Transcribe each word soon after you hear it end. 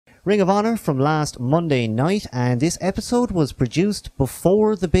Ring of Honor from last Monday night, and this episode was produced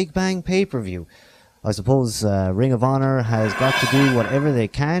before the Big Bang pay-per-view. I suppose Ring of Honor has got to do whatever they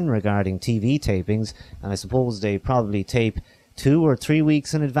can regarding TV tapings, and I suppose they probably tape 2 or 3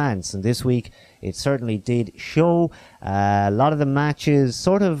 weeks in advance, and this week it certainly did show a lot of the matches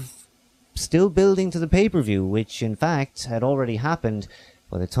sort of still building to the pay-per-view, which in fact had already happened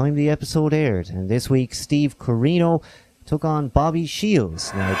by the time the episode aired. And this week Steve Corino took on Bobby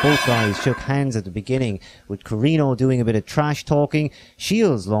Shields. Now both guys shook hands at the beginning, with Corino doing a bit of trash talking.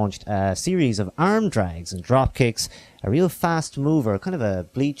 Shields launched a series of arm drags and drop kicks, a real fast mover, kind of a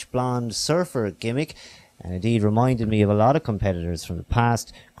bleach blonde surfer gimmick, and indeed reminded me of a lot of competitors from the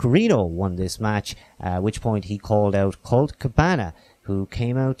past. Corino won this match, at which point he called out Colt Cabana, who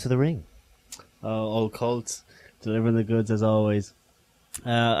came out to the ring. Oh, old Colt, delivering the goods as always.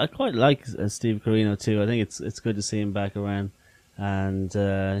 I quite like Steve Corino too. I think it's good to see him back around, and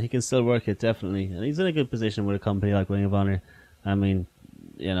he can still work it, definitely. And he's in a good position with a company like Ring of Honor. I mean,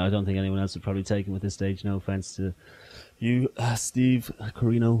 I don't think anyone else would probably take him at this stage. No offense to you, Steve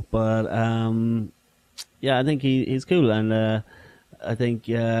Corino, but yeah, I think he's cool, and I think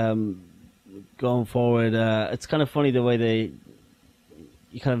going forward, it's kind of funny the way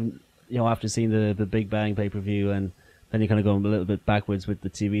you kind of, after seeing the Big Bang pay-per-view, and then you kind of go a little bit backwards with the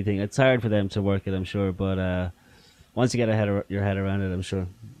TV thing. It's hard for them to work it, I'm sure, but once you get your head around it, I'm sure,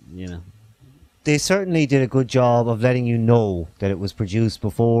 They certainly did a good job of letting you know that it was produced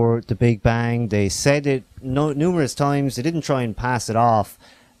before the Big Bang. They said it numerous times. They didn't try and pass it off.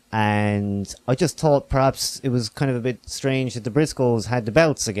 And I just thought perhaps it was kind of a bit strange that the Briscoes had the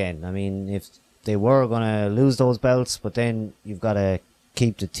belts again. I mean, if they were going to lose those belts, but then you've got to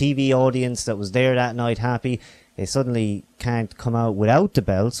keep the TV audience that was there that night happy. They suddenly can't come out without the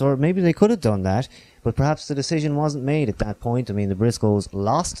belts, or maybe they could have done that, but perhaps the decision wasn't made at that point. I mean, the Briscoes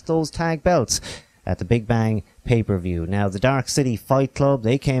lost those tag belts at the Big Bang pay-per-view. Now, the Dark City Fight Club,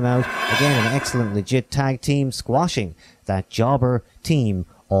 they came out, again, an excellent, legit tag team, squashing that jobber team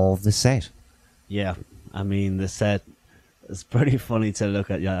of the set. Yeah, I mean, the set is pretty funny to look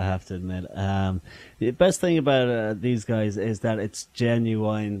at, I have to admit. The best thing about these guys is that it's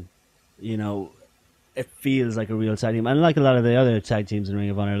genuine, it feels like a real tag team. And like a lot of the other tag teams in Ring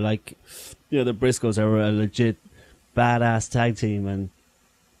of Honor, like, the Briscoes are a legit badass tag team, and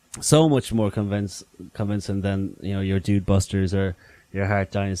so much more convincing than, your Dude Busters or your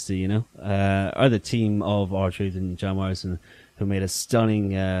Hart Dynasty, or the team of R-Truth and John Morrison, who made a stunning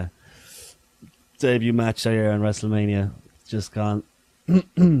debut match there on WrestleMania, just gone.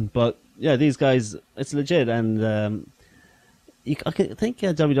 But yeah, these guys, it's legit, and I think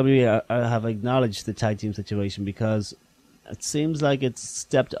WWE have acknowledged the tag team situation, because it seems like it's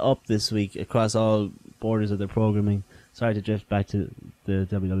stepped up this week across all borders of their programming. Sorry to drift back to the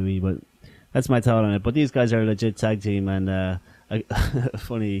WWE, but that's my thought on it. But these guys are a legit tag team, and a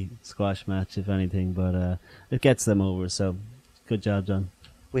funny squash match, if anything, but it gets them over, so good job done.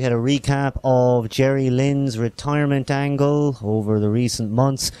 We had a recap of Jerry Lynn's retirement angle over the recent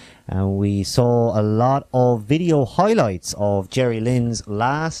months, and we saw a lot of video highlights of Jerry Lynn's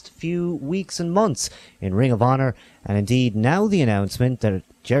last few weeks and months in Ring of Honor, and indeed now the announcement that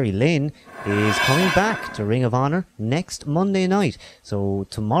Jerry Lynn is coming back to Ring of Honor next Monday night. So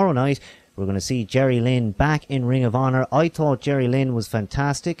tomorrow night we're going to see Jerry Lynn back in Ring of Honor. I thought Jerry Lynn was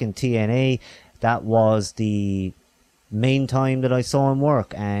fantastic in TNA. That was the main time that I saw him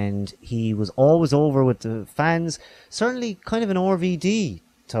work, and he was always over with the fans. Certainly kind of an RVD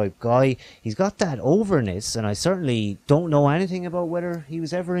type guy. He's got that overness, and I certainly don't know anything about whether he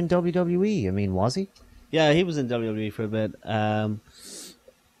was ever in WWE. I mean, was he? Yeah, he was in WWE for a bit. I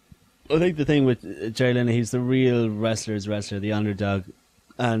think the thing with Jerry Lynn, he's the real wrestler's wrestler, the underdog,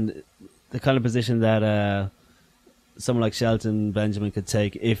 and the kind of position that someone like Shelton Benjamin could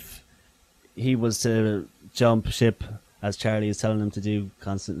take if he was to jump ship, as Charlie is telling him to do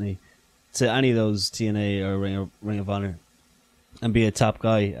constantly, to any of those TNA or Ring of Honor, and be a top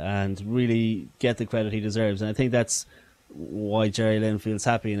guy and really get the credit he deserves. And I think that's why Jerry Lynn feels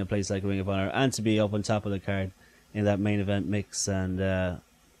happy in a place like Ring of Honor, and to be up on top of the card in that main event mix. And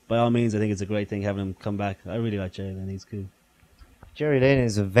by all means, I think it's a great thing having him come back. I really like Jerry Lynn. He's cool. Jerry Lynn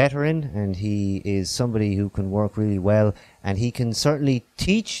is a veteran, and he is somebody who can work really well, and he can certainly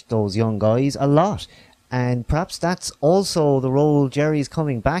teach those young guys a lot. And perhaps that's also the role Jerry's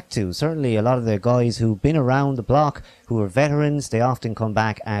coming back to. Certainly a lot of the guys who've been around the block, who are veterans, they often come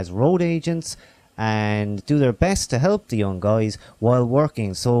back as road agents and do their best to help the young guys while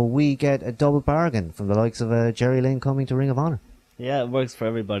working. So we get a double bargain from the likes of Jerry Lynn coming to Ring of Honor. Yeah, it works for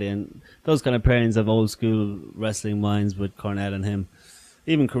everybody, and those kind of pairings of old school wrestling minds with Cornette and him,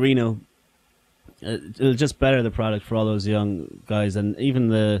 even Carino, it'll just better the product for all those young guys, and even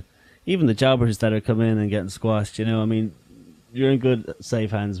the jobbers that are coming in and getting squashed. You know, I mean, you're in good,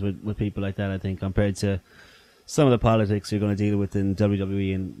 safe hands with people like that, I think, compared to some of the politics you're going to deal with in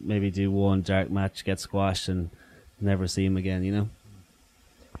WWE, and maybe do one dark match, get squashed, and never see him again, you know?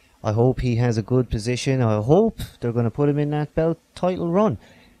 I hope he has a good position. I hope they're going to put him in that belt title run.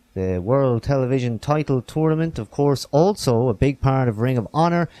 The World Television Title Tournament, of course, also a big part of Ring of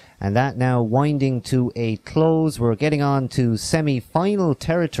Honor, and that now winding to a close. We're getting on to semi-final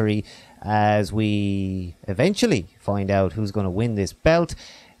territory as we eventually find out who's going to win this belt.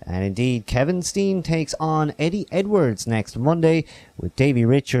 And indeed, Kevin Steen takes on Eddie Edwards next Monday, with Davey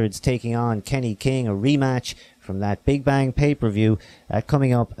Richards taking on Kenny King, a rematch from that Big Bang pay-per-view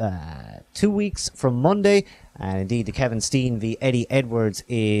coming up 2 weeks from Monday. And indeed, the Kevin Steen v Eddie Edwards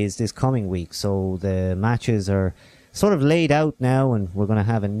is this coming week. So the matches are sort of laid out now, and we're going to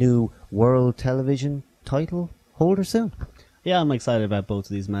have a new World Television title holder soon. Yeah, I'm excited about both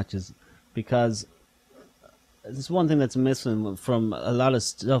of these matches, because there's one thing that's missing from a lot of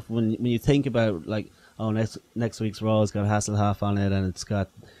stuff when you think about, like, oh, next week's Raw has got Hasselhoff on it, and it's got,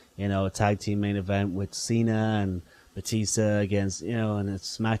 you know, a tag team main event with Cena and Batista against, you know, and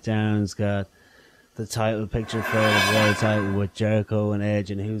it's SmackDown's got the title picture for the world title with Jericho and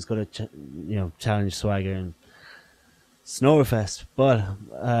Edge, and who's going to challenge Swagger and Snorefest. But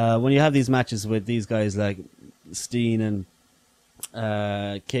when you have these matches with these guys like Steen and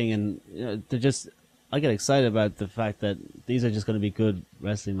King, and you know, they're just, I get excited about the fact that these are just going to be good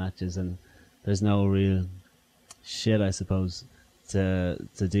wrestling matches, and there's no real shit, I suppose, to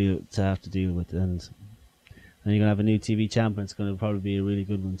have to deal with. And then you're going to have a new TV champion. It's going to probably be a really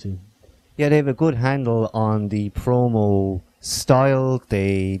good one too. Yeah, they have a good handle on the promo style.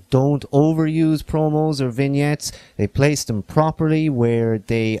 They don't overuse promos or vignettes. They place them properly where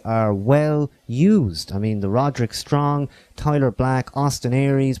they are well used. I mean, the Roderick Strong, Tyler Black, Austin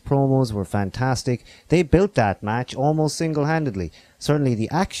Aries promos were fantastic. They built that match almost single-handedly. Certainly the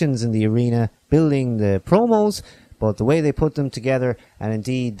actions in the arena, building the promos, but the way they put them together, and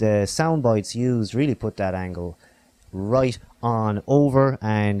indeed the sound bites used, really put that angle right on over.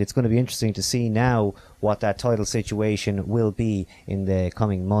 And it's going to be interesting to see now what that title situation will be in the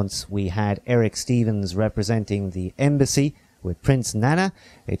coming months. We had Eric Stevens representing the Embassy with Prince Nana.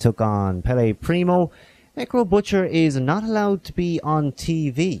 They took on Pele Primo. Necro Butcher is not allowed to be on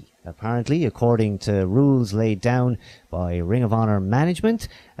TV, apparently, according to rules laid down by Ring of Honor management.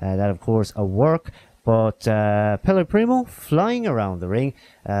 That, of course, a work. But Pele Primo flying around the ring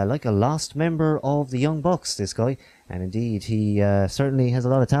like a lost member of the Young Bucks, this guy. And indeed, he certainly has a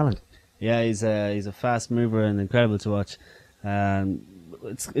lot of talent. Yeah, he's a fast mover and incredible to watch.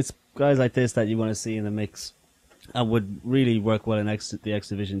 It's guys like this that you want to see in the mix, and would really work well in the X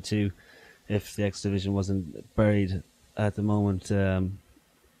Division too, if the X Division wasn't buried at the moment. And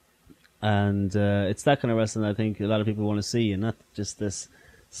it's that kind of wrestling I think a lot of people want to see, and not just this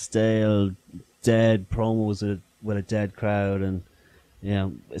stale, dead promos with a dead crowd. And you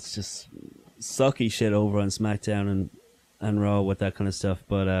know, it's just sucky shit over on SmackDown and Raw with that kind of stuff.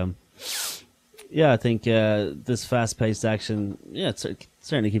 But yeah, I think this fast-paced action, yeah, it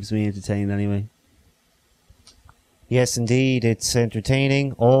certainly keeps me entertained anyway. Yes, indeed, it's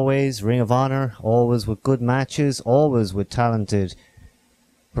entertaining, always. Ring of Honor, always with good matches, always with talented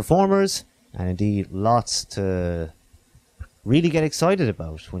performers, and indeed lots to really get excited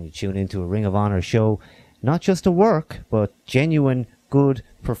about when you tune into a Ring of Honor show. Not just a work, but genuine good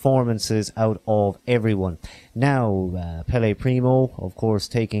performances out of everyone. Now, Pele Primo, of course,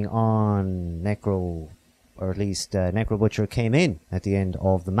 taking on Necro, or at least Necro Butcher came in at the end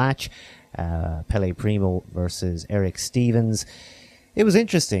of the match. Pele Primo versus Eric Stevens. It was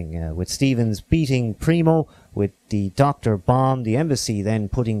interesting, with Stevens beating Primo with the Dr. Bomb, the Embassy then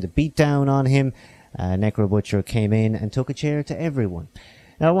putting the beat down on him. Necro Butcher came in and took a chair to everyone.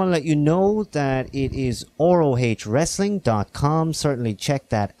 Now, I want to let you know that it is rohwrestling.com. Certainly check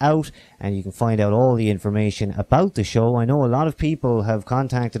that out, and you can find out all the information about the show. I know a lot of people have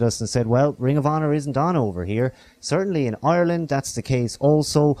contacted us and said, well, Ring of Honor isn't on over here. Certainly in Ireland, that's the case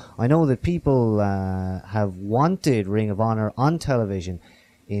also. I know that people have wanted Ring of Honor on television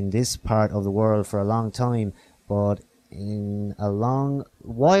in this part of the world for a long time, but in a long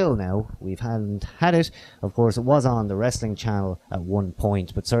while now we haven't had it. Of course, it was on the wrestling channel at one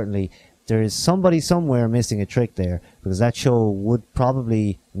point, but certainly there is somebody somewhere missing a trick there, because that show would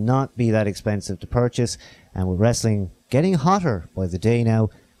probably not be that expensive to purchase. And with wrestling getting hotter by the day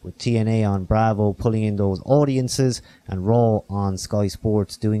now, with TNA on Bravo pulling in those audiences, and Raw on Sky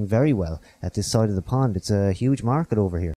Sports doing very well at this side of the pond, it's a huge market over here.